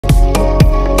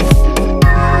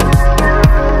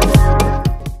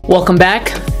Welcome back.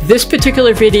 This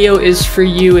particular video is for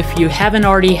you if you haven't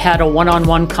already had a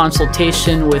one-on-one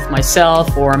consultation with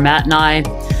myself or Matt and I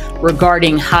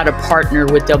regarding how to partner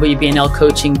with WBNL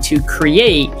Coaching to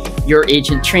create your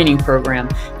agent training program.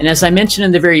 And as I mentioned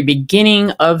in the very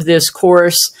beginning of this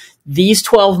course, these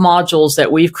 12 modules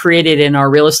that we've created in our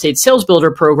real estate sales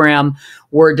builder program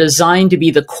were designed to be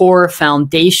the core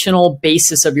foundational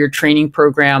basis of your training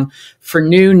program for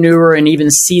new, newer, and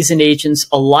even seasoned agents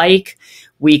alike.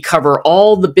 We cover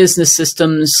all the business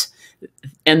systems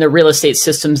and the real estate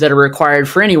systems that are required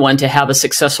for anyone to have a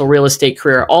successful real estate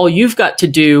career. All you've got to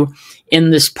do in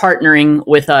this partnering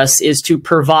with us is to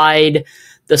provide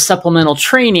the supplemental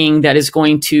training that is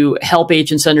going to help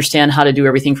agents understand how to do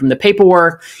everything from the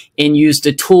paperwork and use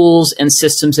the tools and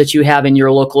systems that you have in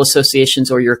your local associations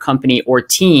or your company or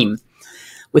team.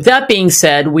 With that being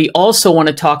said, we also want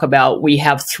to talk about, we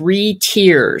have 3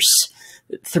 tiers.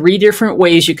 3 different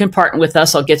ways you can partner with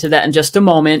us. I'll get to that in just a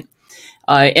moment.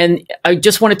 And I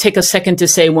just want to take a second to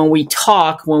say when we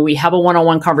have a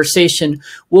one-on-one conversation,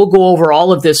 we'll go over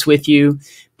all of this with you.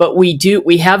 But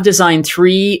we have designed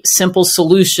 3 simple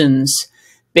solutions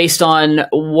based on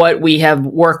what we have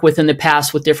worked with in the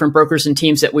past with different brokers and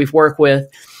teams that we've worked with.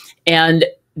 And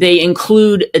they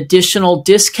include additional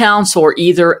discounts or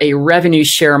either a revenue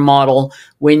share model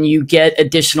when you get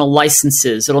additional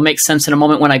licenses. It'll make sense in a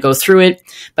moment when I go through it.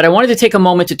 But I wanted to take a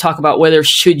moment to talk about whether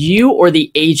should you or the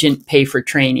agent pay for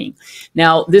training.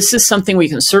 Now, this is something we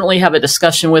can certainly have a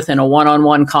discussion with in a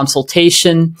one-on-one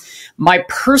consultation. My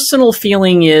personal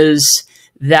feeling is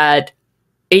that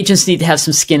agents need to have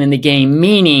some skin in the game,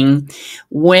 meaning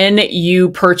when you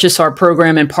purchase our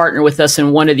program and partner with us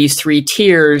in one of these 3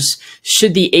 tiers,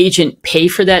 should the agent pay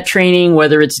for that training,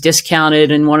 whether it's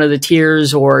discounted in one of the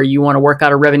tiers or you want to work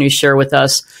out a revenue share with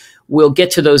us? We'll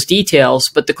get to those details.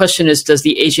 But the question is, does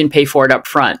the agent pay for it up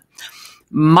front?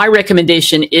 My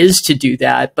recommendation is to do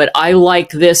that, but I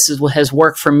like this as what has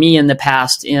worked for me in the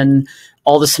past in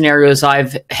all the scenarios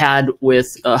I've had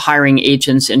with hiring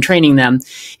agents and training them,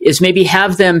 is maybe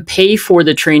have them pay for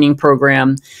the training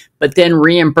program, but then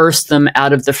reimburse them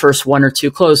out of the first 1 or 2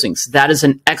 closings. That is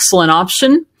an excellent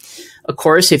option. Of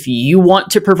course, if you want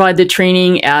to provide the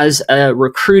training as a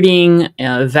recruiting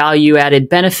value-added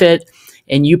benefit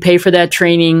and you pay for that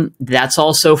training, that's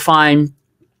also fine.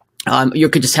 You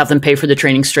could just have them pay for the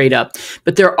training straight up.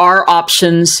 But there are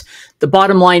options. The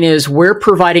bottom line is we're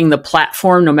providing the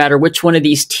platform no matter which one of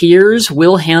these tiers.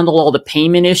 We'll handle all the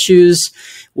payment issues.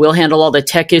 We'll handle all the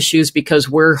tech issues because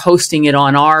we're hosting it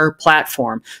on our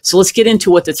platform. So let's get into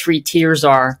what the 3 tiers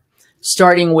are,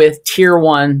 starting with tier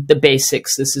 1, the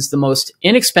basics. This is the most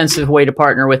inexpensive way to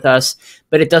partner with us,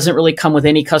 but it doesn't really come with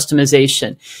any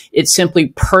customization. It's simply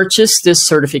purchase this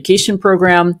certification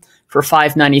program for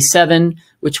 $597,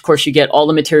 which of course you get all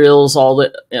the materials, all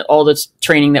the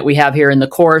training that we have here in the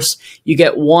course. You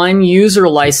get 1 user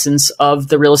license of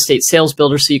the real estate sales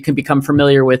builder so you can become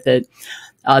familiar with it,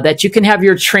 that you can have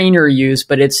your trainer use,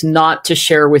 but it's not to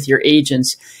share with your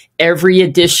agents. Every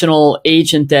additional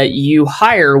agent that you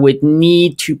hire would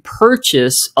need to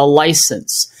purchase a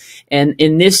license. And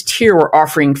in this tier, we're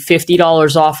offering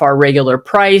 $50 off our regular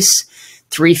price,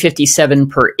 $357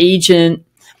 per agent.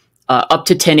 Up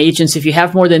to 10 agents. If you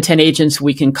have more than 10 agents,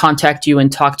 we can contact you and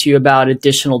talk to you about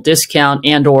additional discount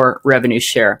and or revenue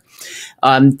share.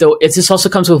 This also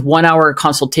comes with 1-hour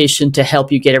consultation to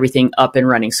help you get everything up and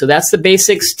running. So that's the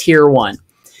basics, tier 1.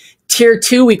 Tier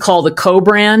 2, we call the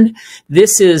co-brand.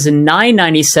 This is a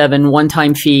 $997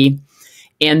 one-time fee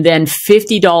and then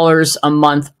 $50 a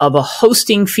month of a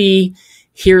hosting fee.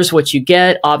 Here's what you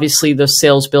get. Obviously, the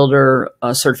Sales Builder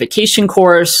certification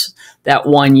course, that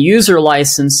 1 user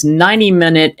license,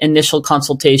 90-minute initial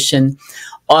consultation,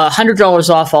 $100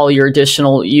 off all your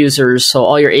additional users. So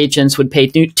all your agents would pay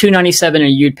 $297 and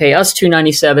you'd pay us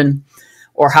 $297,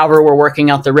 or however we're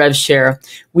working out the rev share.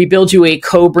 We build you a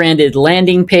co-branded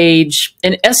landing page.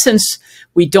 In essence,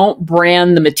 we don't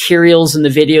brand the materials and the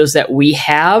videos that we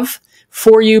have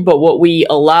for you, but what we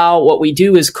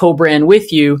do is co-brand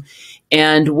with you.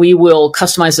 And we will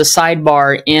customize the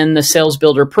sidebar in the Sales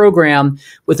Builder program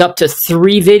with up to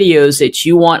 3 videos that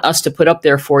you want us to put up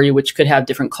there for you, which could have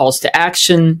different calls to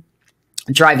action,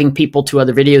 driving people to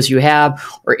other videos you have,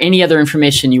 or any other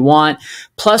information you want.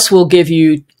 Plus, we'll give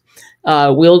you, the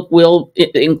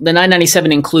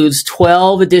 $997 includes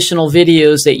 12 additional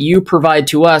videos that you provide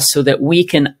to us so that we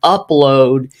can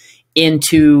upload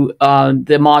into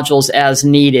the modules as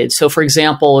needed. So for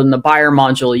example, in the buyer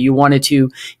module, you wanted to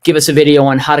give us a video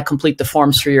on how to complete the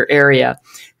forms for your area.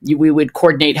 We would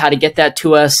coordinate how to get that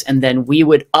to us, and then we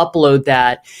would upload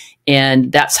that.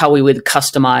 And that's how we would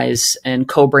customize and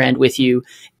co-brand with you,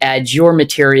 add your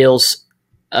materials,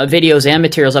 videos and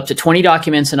materials, up to 20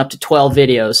 documents and up to 12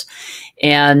 videos.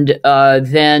 And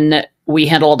then we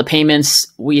handle all the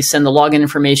payments. We send the login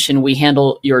information. We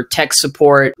handle your tech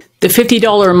support. The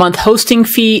 $50 a month hosting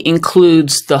fee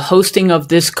includes the hosting of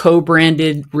this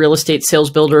co-branded real estate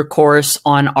sales builder course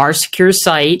on our secure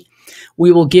site.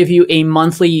 We will give you a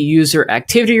monthly user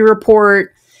activity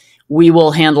report. We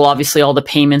will handle, obviously, all the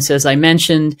payments, as I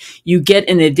mentioned. You get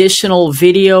an additional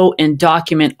video and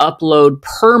document upload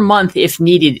per month if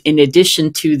needed, in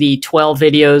addition to the 12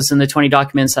 videos and the 20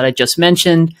 documents that I just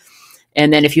mentioned.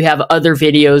 And then if you have other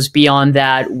videos beyond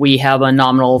that, we have a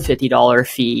nominal $50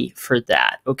 fee for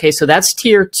that. Okay, so that's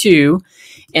tier 2.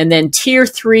 And then tier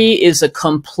 3 is a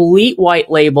complete white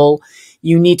label.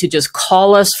 You need to just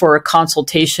call us for a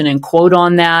consultation and quote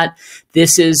on that.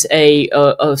 This is a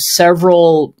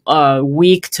several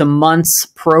week to months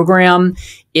program.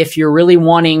 If you're really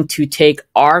wanting to take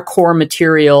our core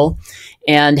material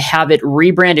and have it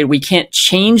rebranded, we can't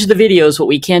change the videos. What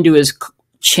we can do is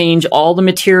change all the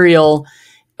material,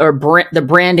 or the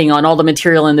branding on all the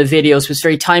material in the videos. It's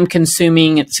very time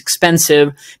consuming. It's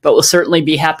expensive, but we'll certainly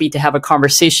be happy to have a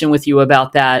conversation with you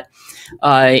about that.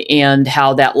 And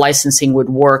how that licensing would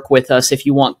work with us if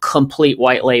you want complete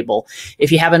white label.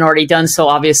 If you haven't already done so,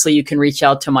 obviously you can reach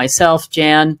out to myself,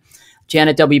 Jan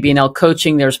at WBNL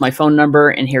Coaching. There's my phone number,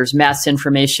 and here's Matt's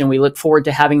information. We look forward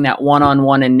to having that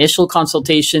one-on-one initial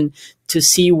consultation to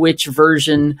see which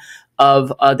version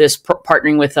of this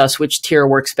partnering with us, which tier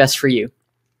works best for you.